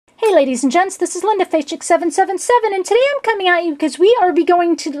Hi ladies and gents, this is Linda Facic777 and today I'm coming at you because we are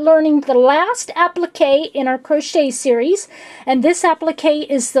going to learning the last applique in our crochet series, and this applique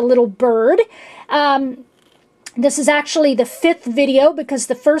is the little bird. This is actually the 5th video because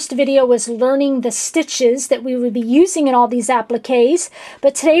the first video was learning the stitches that we would be using in all these appliques,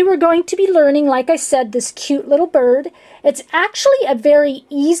 but today we're going to be learning, like I said, this cute little bird. It's actually a very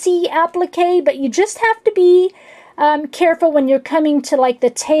easy applique, but you just have to be careful when you're coming to like the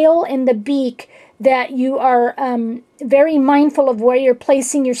tail and the beak that you are very mindful of where you're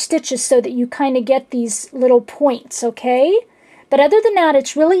placing your stitches so that you kind of get these little points, okay? But other than that,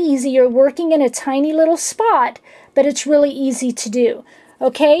 it's really easy. You're working in a tiny little spot, but it's really easy to do,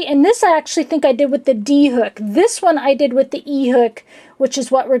 okay? And this I actually think I did with the D hook. This one I did with the E hook, which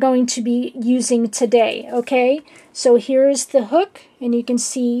is what we're going to be using today, okay? So here's the hook, and you can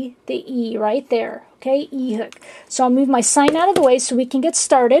see the E right there. Okay, E hook. So I'll move my sign out of the way so we can get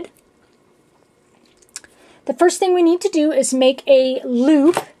started. The first thing we need to do is make a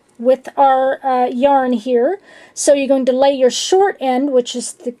loop with our yarn here. So you're going to lay your short end, which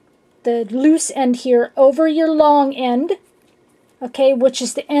is the loose end here, over your long end, okay, which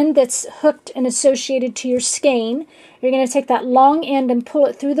is the end that's hooked and associated to your skein. You're going to take that long end and pull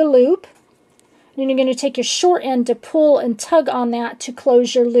it through the loop. Then you're going to take your short end to pull and tug on that to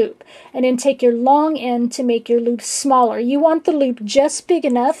close your loop. And then take your long end to make your loop smaller. You want the loop just big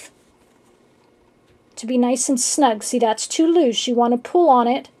enough to be nice and snug. See, that's too loose. You want to pull on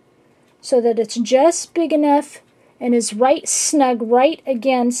it so that it's just big enough and is right snug right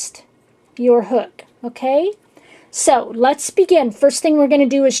against your hook. Okay? So, let's begin. First thing we're going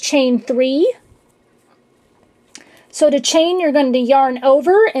to do is chain 3. So to chain, you're going to yarn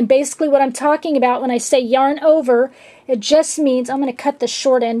over, and basically what I'm talking about when I say yarn over, it just means, I'm going to cut the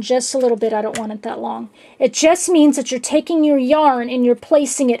short end just a little bit, I don't want it that long. It just means that you're taking your yarn and you're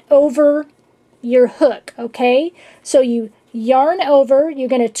placing it over your hook, okay? So you yarn over, you're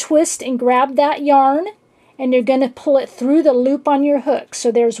going to twist and grab that yarn, and you're going to pull it through the loop on your hook. So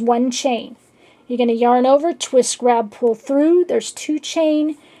there's 1 chain. You're going to yarn over, twist, grab, pull through, there's 2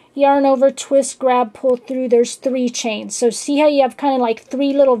 chain. Yarn over, twist, grab, pull through, there's 3 chains. So see how you have kind of like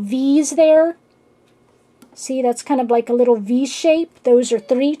 3 little V's there? See, that's kind of like a little V shape. Those are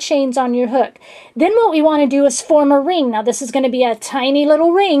 3 chains on your hook. Then what we want to do is form a ring. Now this is going to be a tiny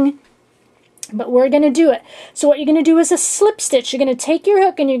little ring, but we're going to do it. So what you're going to do is a slip stitch. You're going to take your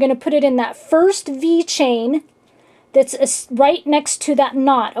hook and you're going to put it in that first V chain that's right next to that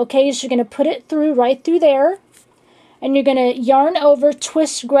knot, okay? So you're going to put it through, right through there. And you're going to yarn over,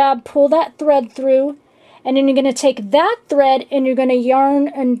 twist, grab, pull that thread through, and then you're going to take that thread and you're going to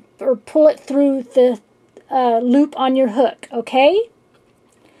yarn or pull it through the loop on your hook, okay?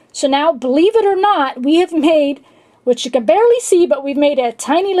 So now, believe it or not, we have made, which you can barely see, but we've made a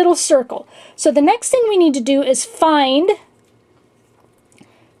tiny little circle. So the next thing we need to do is find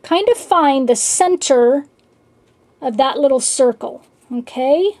the center of that little circle,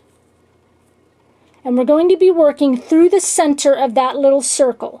 okay? And we're going to be working through the center of that little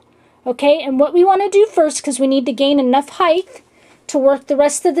circle. Okay, and what we want to do first, because we need to gain enough height to work the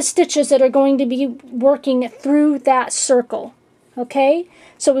rest of the stitches that are going to be working through that circle. Okay,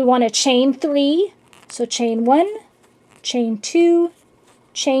 so we want to chain 3. So chain 1, chain 2,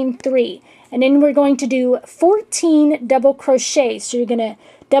 chain 3. And then we're going to do 14 double crochets. So you're going to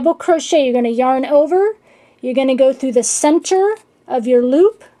double crochet, you're going to yarn over, you're going to go through the center of your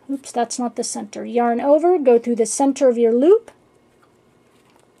loop. Oops, that's not the center. Yarn over, go through the center of your loop.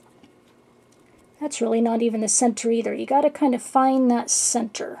 That's really not even the center either. You got to kind of find that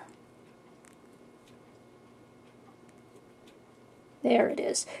center. There it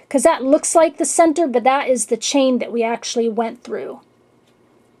is. Because that looks like the center, but that is the chain that we actually went through.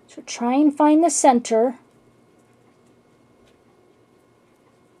 So try and find the center.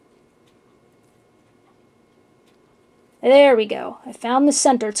 There we go. I found the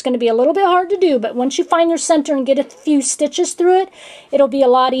center. It's going to be a little bit hard to do, but once you find your center and get a few stitches through it, it'll be a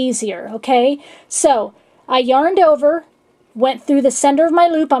lot easier, okay? So, I yarned over, went through the center of my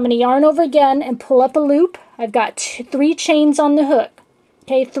loop. I'm going to yarn over again and pull up a loop. I've got 3 chains on the hook,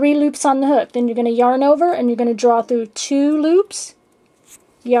 okay? 3 loops on the hook. Then you're going to yarn over and you're going to draw through 2 loops.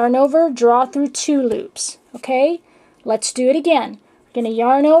 Yarn over, draw through 2 loops, okay? Let's do it again. We're going to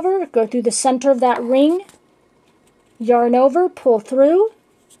yarn over, go through the center of that ring, yarn over, pull through,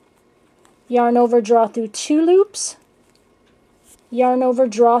 yarn over, draw through 2 loops, yarn over,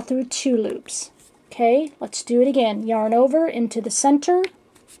 draw through 2 loops. Okay, let's do it again. Yarn over into the center,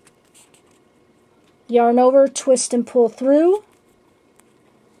 yarn over, twist and pull through,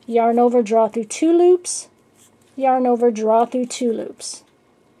 yarn over, draw through 2 loops, yarn over, draw through 2 loops.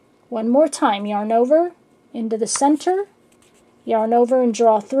 One more time, yarn over into the center, yarn over and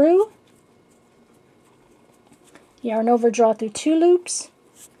draw through, yarn over, draw through 2 loops,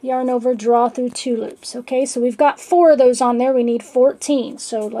 yarn over, draw through 2 loops. Okay, so we've got 4 of those on there. We need 14,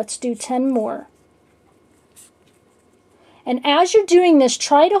 so let's do 10 more. And as you're doing this,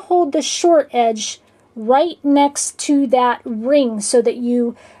 try to hold the short edge right next to that ring so that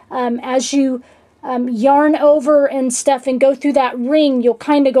you, as you yarn over and stuff and go through that ring, you'll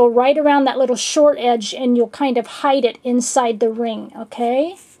kind of go right around that little short edge and you'll kind of hide it inside the ring,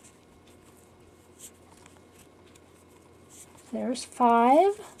 okay? There's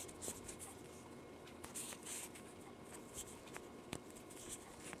 5.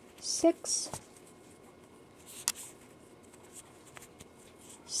 6.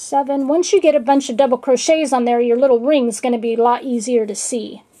 7. Once you get a bunch of double crochets on there, your little ring is going to be a lot easier to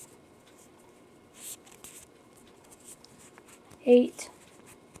see. 8.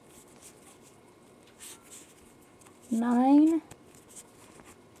 9.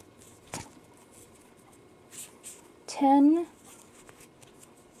 10.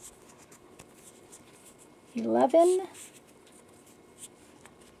 11.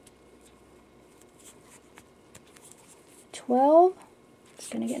 12. It's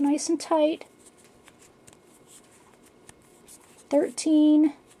going to get nice and tight.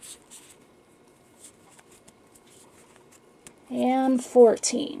 13. And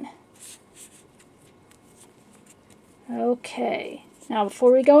 14. Okay. Now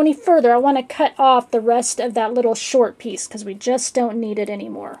before we go any further, I want to cut off the rest of that little short piece because we just don't need it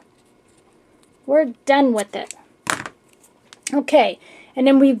anymore. We're done with it. Okay. And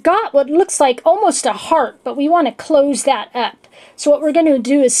then we've got what looks like almost a heart, but we want to close that up. So what we're going to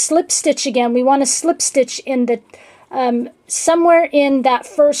do is slip stitch again. We want to slip stitch in the somewhere in that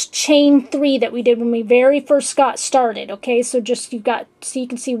first chain 3 that we did when we very first got started. Okay, so just you've got, so you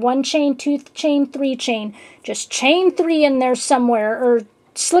can see 1 chain, 2 chain, 3 chain. Just chain 3 in there somewhere, or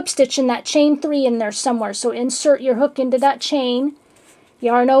slip stitch in that chain 3 in there somewhere. So insert your hook into that chain,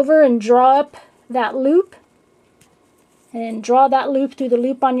 yarn over and draw up that loop, and draw that loop through the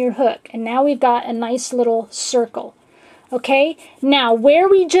loop on your hook. And now we've got a nice little circle. Okay, now where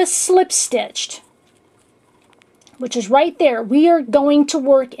we just slip stitched, which is right there, we are going to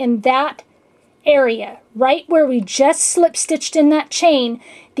work in that area, right where we just slip stitched in that chain.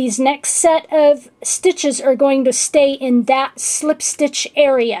 These next set of stitches are going to stay in that slip stitch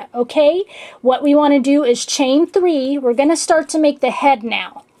area, okay? What we want to do is chain 3. We're going to start to make the head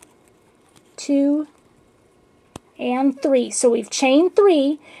now. 2 and 3. So we've chained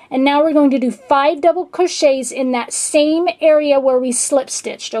 3, and now we're going to do 5 double crochets in that same area where we slip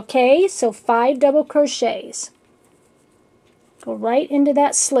stitched, okay? So 5 double crochets. Go right into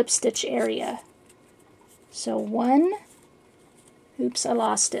that slip stitch area. So 1, oops, I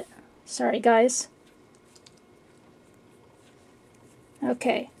lost it. Sorry guys.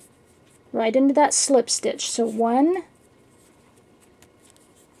 Okay, right into that slip stitch. So 1,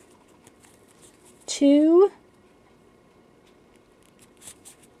 2,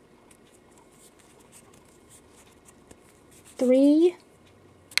 3,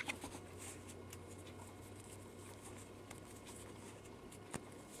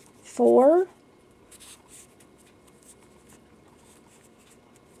 4,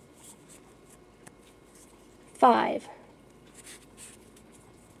 5.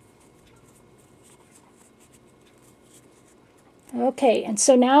 Okay, and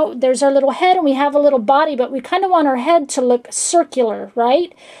so now there's our little head and we have a little body, but we kind of want our head to look circular,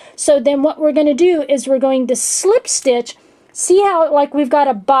 right? So then what we're going to do is we're going to slip stitch. See how like we've got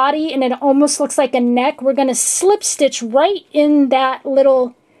a body and it almost looks like a neck? We're going to slip stitch right in that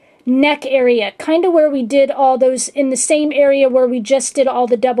little neck area, kind of where we did all those, in the same area where we just did all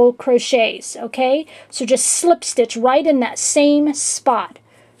the double crochets, okay? So just slip stitch right in that same spot.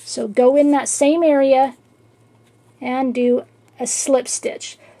 So go in that same area and do a slip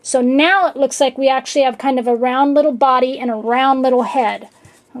stitch. So now it looks like we actually have kind of a round little body and a round little head.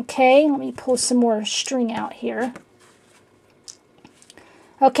 Okay, let me pull some more string out here.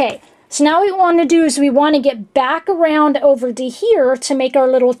 Okay, so now what we want to do is we want to get back around over to here to make our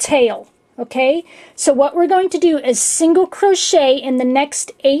little tail. Okay, so what we're going to do is single crochet in the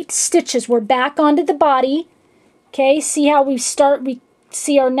next 8 stitches. We're back onto the body. Okay, see how we start, we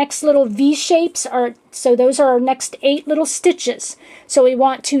see our next little V shapes are, so those are our next 8 little stitches. So we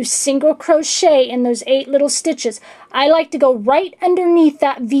want to single crochet in those 8 little stitches. I like to go right underneath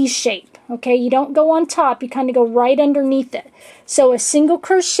that V shape. Okay, you don't go on top, you kind of go right underneath it. So a single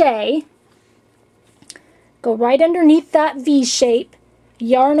crochet, go right underneath that V shape,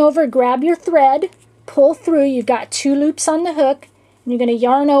 yarn over, grab your thread, pull through, you've got 2 loops on the hook, And you're going to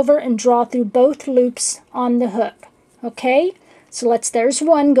yarn over and draw through both loops on the hook. Okay, so there's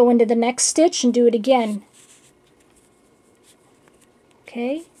one, go into the next stitch and do it again.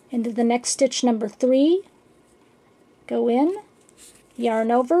 Okay, into the next stitch number 3, go in,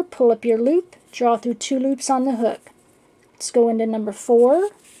 yarn over, pull up your loop, draw through 2 loops on the hook. Let's go into number 4,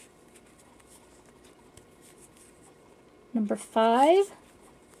 number 5,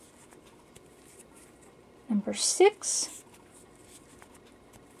 number 6,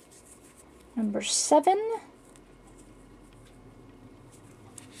 number 7,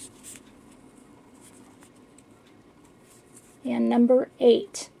 and number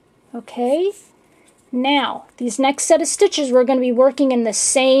 8. Okay, now these next set of stitches we're going to be working in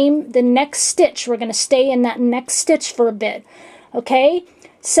the next stitch. We're going to stay in that next stitch for a bit. Okay,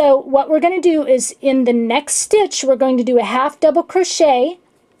 so what we're going to do is in the next stitch we're going to do a half double crochet,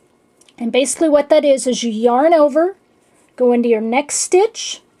 and basically what that is you yarn over, go into your next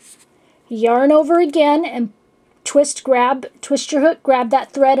stitch, yarn over again, and twist your hook, grab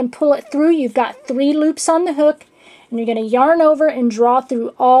that thread and pull it through. You've got 3 loops on the hook, and you're going to yarn over and draw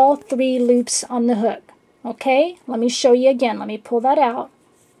through all 3 loops on the hook. Okay, let me show you again. Let me pull that out.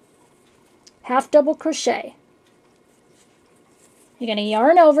 Half double crochet. You're going to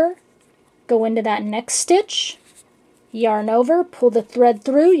yarn over, go into that next stitch, yarn over, pull the thread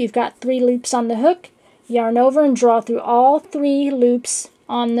through. You've got 3 loops on the hook, yarn over and draw through all 3 loops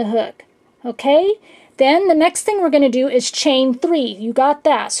on the hook. Okay, then the next thing we're going to do is chain 3. You got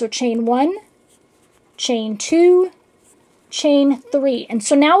that. So chain 1, chain 2, chain 3. And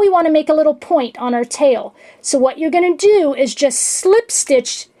so now we want to make a little point on our tail. So what you're going to do is just slip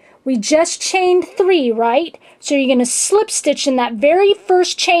stitch. We just chained 3, right? So you're going to slip stitch in that very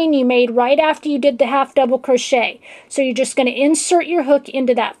first chain you made right after you did the half double crochet. So you're just going to insert your hook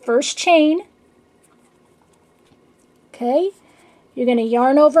into that first chain. Okay, you're going to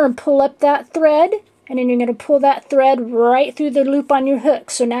yarn over and pull up that thread, and then you're going to pull that thread right through the loop on your hook.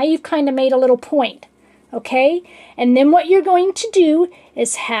 So now you've kind of made a little point. Okay, and then what you're going to do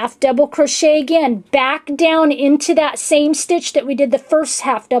is half double crochet again, back down into that same stitch that we did the first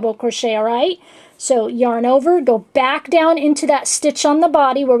half double crochet. All right, so yarn over, go back down into that stitch on the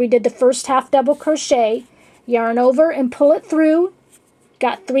body where we did the first half double crochet, yarn over and pull it through.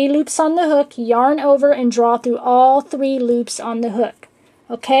 Got 3 loops on the hook, yarn over and draw through all 3 loops on the hook.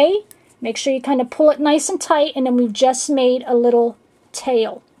 Okay, make sure you kind of pull it nice and tight, and then we've just made a little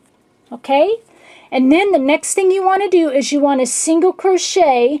tail. Okay, and then the next thing you want to do is you want to single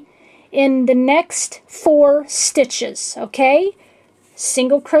crochet in the next 4 stitches. Okay,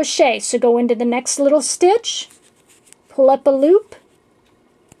 single crochet. So go into the next little stitch, pull up a loop,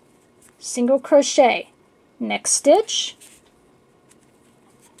 single crochet, next stitch,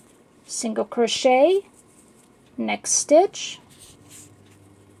 single crochet, next stitch,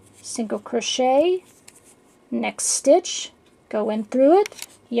 single crochet, next stitch, go in through it,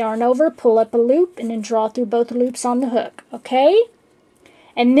 yarn over, pull up a loop, and then draw through both loops on the hook. Okay,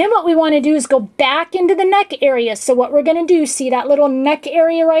 and then what we want to do is go back into the neck area. So what we're going to do, see that little neck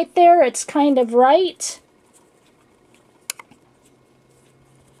area right there? It's kind of right,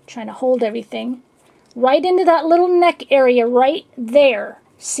 trying to hold everything, right into that little neck area right there.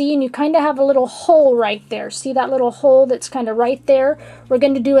 See, and you kind of have a little hole right there. See that little hole that's kind of right there? We're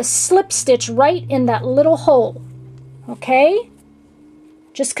going to do a slip stitch right in that little hole. Okay?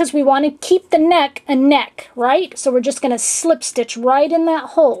 Just because we want to keep the neck a neck, right? So we're just going to slip stitch right in that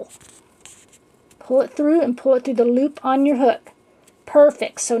hole. Pull it through and pull it through the loop on your hook.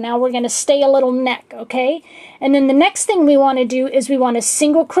 Perfect. So now we're going to stay a little neck, okay? And then the next thing we want to do is we want to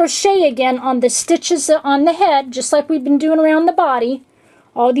single crochet again on the stitches on the head, just like we've been doing around the body.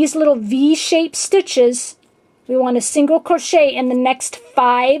 All these little V-shaped stitches, we want to single crochet in the next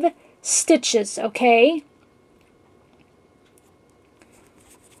 5 stitches, okay?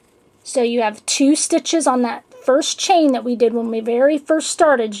 So you have 2 stitches on that first chain that we did when we very first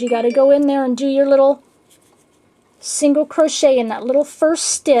started. You got to go in there and do your little single crochet in that little first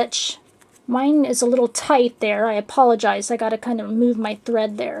stitch. Mine is a little tight there. I apologize. I got to kind of move my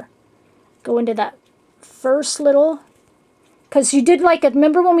thread there. Go into that first little, because you did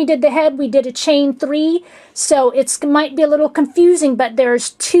remember when we did the head, we did a chain 3, so it might be a little confusing, but there's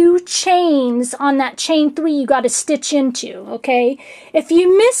 2 chains on that chain 3 you got to stitch into, okay? If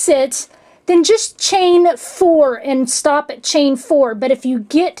you miss it, then just chain 4 and stop at chain 4, but if you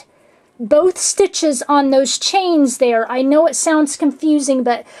get both stitches on those chains there, I know it sounds confusing,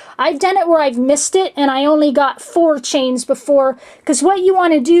 but I've done it where I've missed it, and I only got 4 chains before, because what you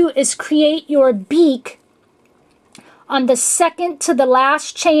want to do is create your beak on the second to the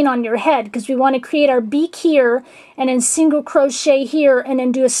last chain on your head, because we want to create our beak here and then single crochet here and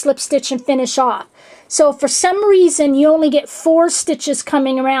then do a slip stitch and finish off. So if for some reason you only get 4 stitches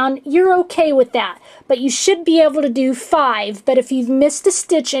coming around, you're okay with that. But you should be able to do 5. But if you've missed a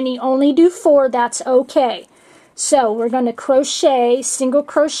stitch and you only do 4, that's okay. So we're going to crochet, single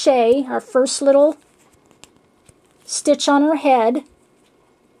crochet, our first little stitch on our head.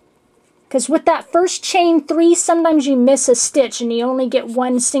 Because with that first chain 3, sometimes you miss a stitch and you only get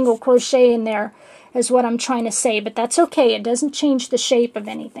 1 single crochet in there, is what I'm trying to say. But that's okay. It doesn't change the shape of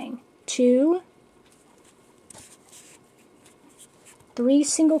anything. 2, 3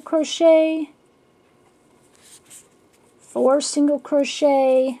 single crochet, 4 single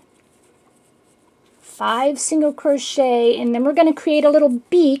crochet, 5 single crochet, and then we're going to create a little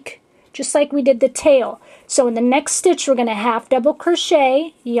beak just like we did the tail. So in the next stitch we're going to half double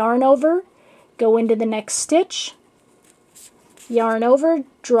crochet, yarn over, go into the next stitch, yarn over,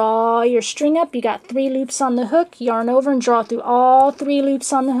 draw your string up. You got 3 loops on the hook, yarn over and draw through all 3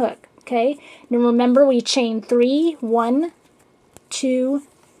 loops on the hook. Okay, and remember we chain 3, 1, 2,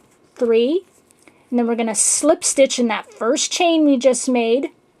 3, and then we're going to slip stitch in that first chain we just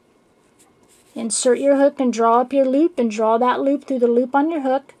made. Insert your hook and draw up your loop and draw that loop through the loop on your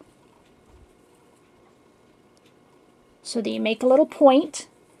hook so that you make a little point.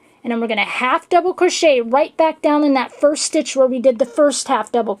 And then we're going to half double crochet right back down in that first stitch where we did the first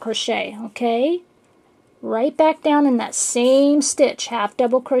half double crochet. Okay, right back down in that same stitch, half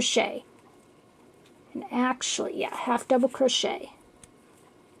double crochet. And actually, yeah, half double crochet.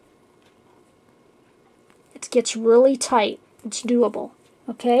 It gets really tight. It's doable.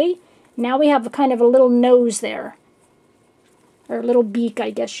 Okay, now we have a kind of a little nose there, or a little beak, I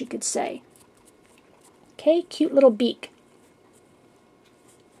guess you could say. Okay, cute little beak.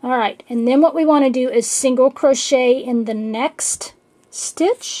 Alright, and then what we want to do is single crochet in the next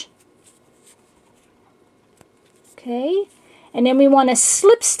stitch. Okay, and then we want to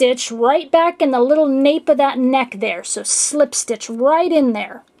slip stitch right back in the little nape of that neck there. So slip stitch right in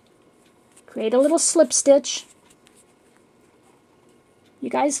there. Create a little slip stitch. You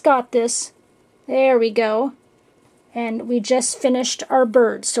guys got this. There we go. And we just finished our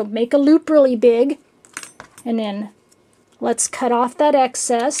bird. So make a loop really big. And then let's cut off that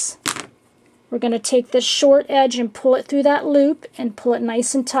excess. We're going to take this short edge and pull it through that loop and pull it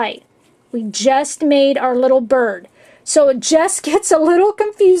nice and tight. We just made our little bird. So it just gets a little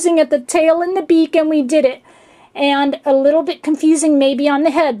confusing at the tail and the beak, and we did it. And a little bit confusing maybe on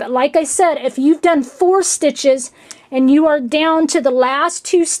the head. But like I said, if you've done 4 stitches and you are down to the last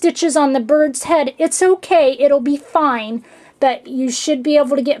 2 stitches on the bird's head, it's okay. It'll be fine. But you should be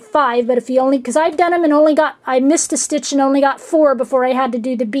able to get 5. But if you only, because I've done them and I missed a stitch and only got 4 before I had to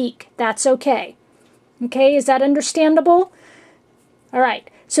do the beak. That's okay. Okay, is that understandable? All right.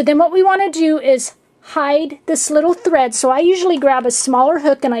 So then what we want to do is hide this little thread. So I usually grab a smaller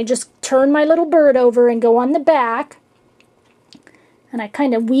hook and I just turn my little bird over and go on the back. And I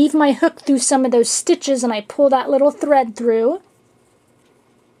kind of weave my hook through some of those stitches and I pull that little thread through.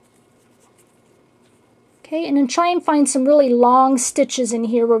 Okay, and then try and find some really long stitches in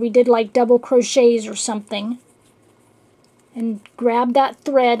here where we did like double crochets or something. And grab that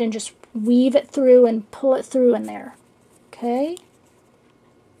thread and just weave it through and pull it through in there. Okay.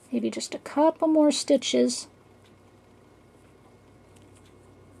 Maybe just a couple more stitches.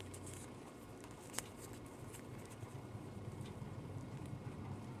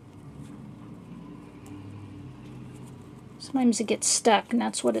 Sometimes it gets stuck and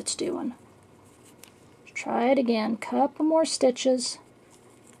that's what it's doing. Try it again. Couple more stitches.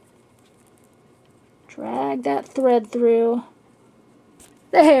 Drag that thread through.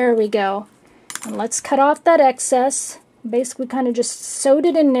 There we go. And let's cut off that excess. Basically kind of just sewed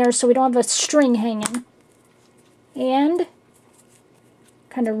it in there so we don't have a string hanging. And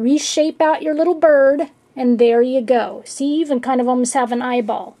kind of reshape out your little bird, and there you go. See, you even kind of almost have an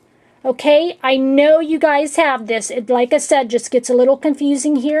eyeball. Okay, I know you guys have this. It, like I said, just gets a little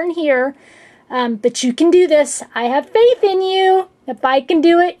confusing here and here. But you can do this. I have faith in you. If I can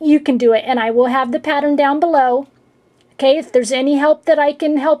do it, you can do it. And I will have the pattern down below. Okay, if there's any help that I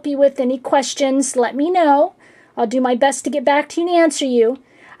can help you with, any questions, let me know. I'll do my best to get back to you and answer you.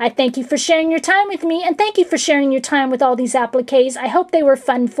 I thank you for sharing your time with me, and thank you for sharing your time with all these appliques. I hope they were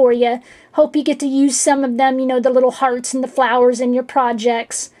fun for you. Hope you get to use some of them, you know, the little hearts and the flowers in your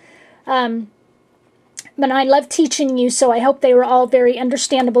projects. But I love teaching you, so I hope they were all very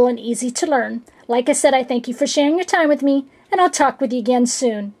understandable and easy to learn. Like I said, I thank you for sharing your time with me, and I'll talk with you again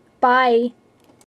soon. Bye.